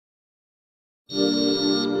Hey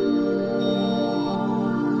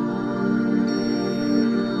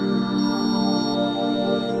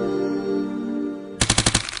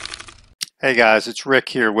guys, it's Rick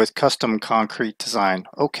here with Custom Concrete Design.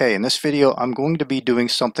 Okay, in this video I'm going to be doing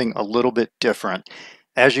something a little bit different.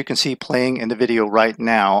 As you can see playing in the video right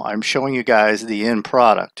now, I'm showing you guys the end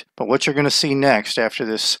product. But what you're going to see next after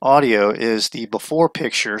this audio is the before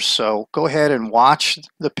pictures. So go ahead and watch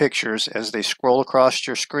the pictures as they scroll across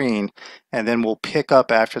your screen, and then we'll pick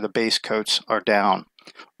up after the base coats are down.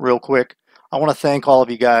 Real quick, I want to thank all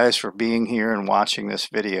of you guys for being here and watching this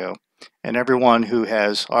video. And everyone who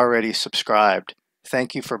has already subscribed,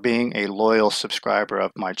 thank you for being a loyal subscriber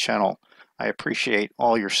of my channel. I appreciate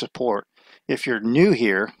all your support. If you're new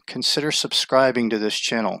here, consider subscribing to this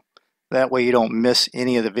channel. That way you don't miss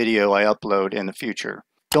any of the video I upload in the future.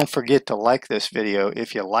 Don't forget to like this video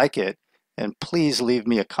if you like it, and please leave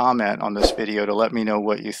me a comment on this video to let me know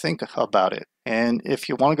what you think about it. And if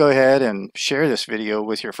you want to go ahead and share this video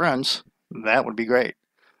with your friends, that would be great.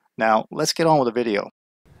 Now let's get on with the video.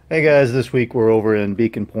 Hey guys, this week we're over in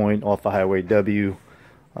Beacon Point off of Highway W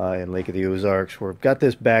in Lake of the Ozarks. We've got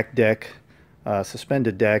this back deck,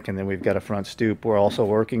 suspended deck, and then we've got a front stoop we're also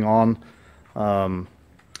working on. I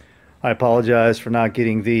apologize for not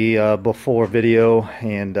getting the before video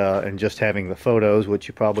and just having the photos, which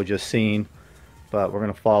you probably just seen, but we're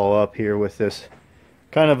going to follow up here with this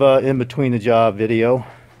kind of in between the job video.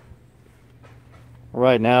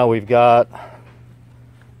 Right now we've got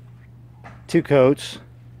 2 coats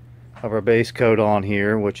of our base coat on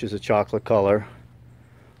here, which is a chocolate color.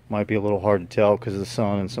 Might be a little hard to tell because of the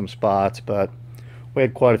sun in some spots, but we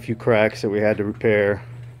had quite a few cracks that we had to repair.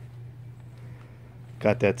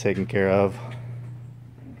 Got that taken care of,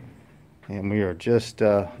 and we are just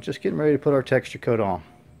getting ready to put our texture coat on.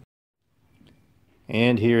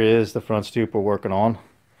 And here is the front stoop we're working on.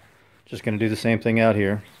 Just going to do the same thing out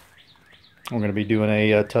here. We're going to be doing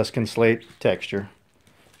a Tuscan Slate texture.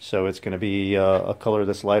 So it's going to be a color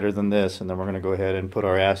that's lighter than this, and then we're going to go ahead and put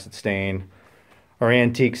our acid stain, our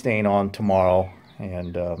antique stain on tomorrow,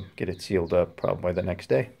 and get it sealed up probably the next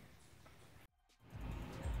day.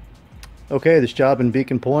 Okay, this job in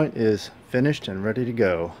Beacon Point is finished and ready to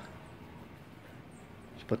go.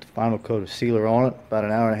 Just put the final coat of sealer on it about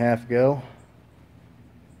an hour and a half ago.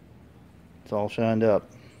 It's all shined up.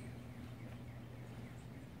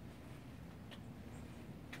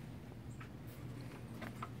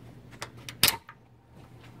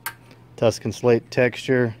 Tuscan Slate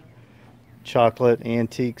texture, chocolate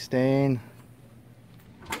antique stain.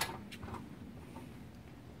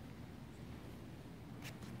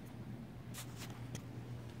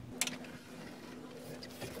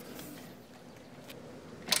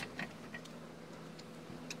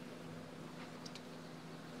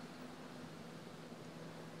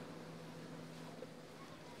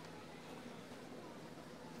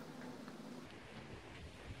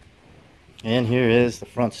 And here is the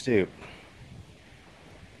front stoop.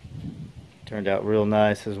 Turned out real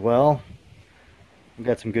nice as well. We've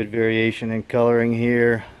got some good variation in coloring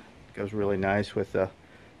here. Goes really nice with the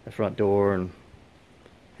front door and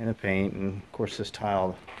the paint, and of course this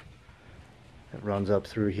tile that runs up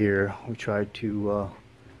through here. We tried to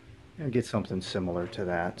get something similar to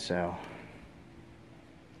that, so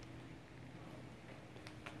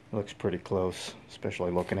looks pretty close,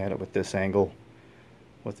 especially looking at it with this angle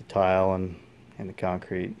with the tile and the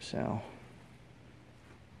concrete. So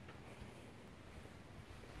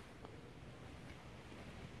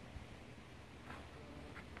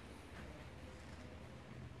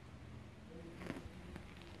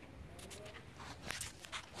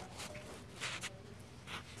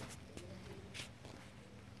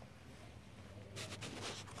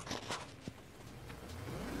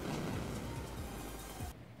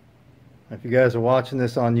if you guys are watching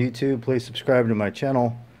this on YouTube, please subscribe to my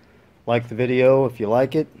channel. Like the video if you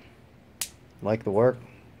like it. Like the work.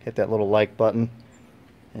 Hit that little like button.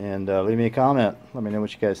 And leave me a comment. Let me know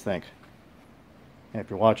what you guys think. And if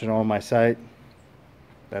you're watching on my site,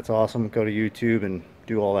 that's awesome. Go to YouTube and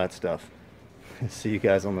do all that stuff. See you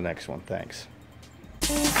guys on the next one. Thanks.